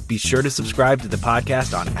episode, be sure to subscribe to the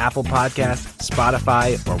podcast on Apple Podcasts,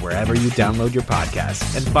 Spotify, or wherever you download your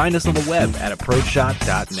podcasts. And find us on the web at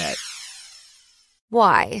approachshot.net.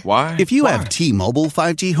 Why? Why? If you have T-Mobile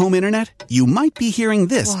 5G home internet, you might be hearing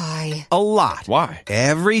this Why? a lot. Why?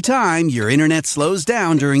 Every time your internet slows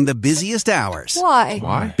down during the busiest hours. Why?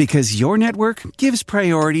 Why? Because your network gives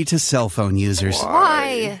priority to cell phone users.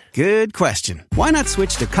 Why? Good question. Why not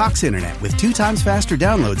switch to Cox Internet with 2 times faster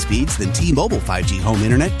download speeds than T-Mobile 5G home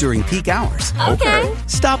internet during peak hours? Okay.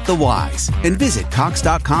 Stop the whys and visit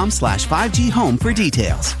cox.com/5G home for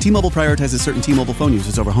details. T-Mobile prioritizes certain T-Mobile phone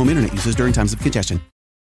users over home internet users during times of congestion.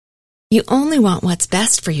 You only want what's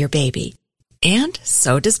best for your baby. And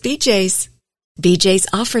so does BJ's. BJ's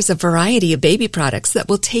offers a variety of baby products that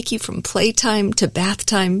will take you from playtime to bath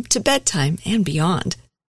time to bedtime and beyond.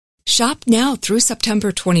 Shop now through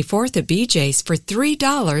September 24th at BJ's for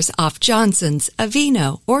 $3 off Johnson's,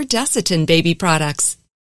 Aveeno, or Desitin baby products.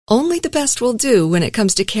 Only the best will do when it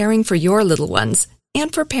comes to caring for your little ones,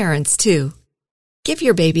 and for parents too. Give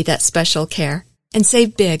your baby that special care and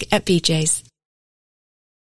save big at BJ's.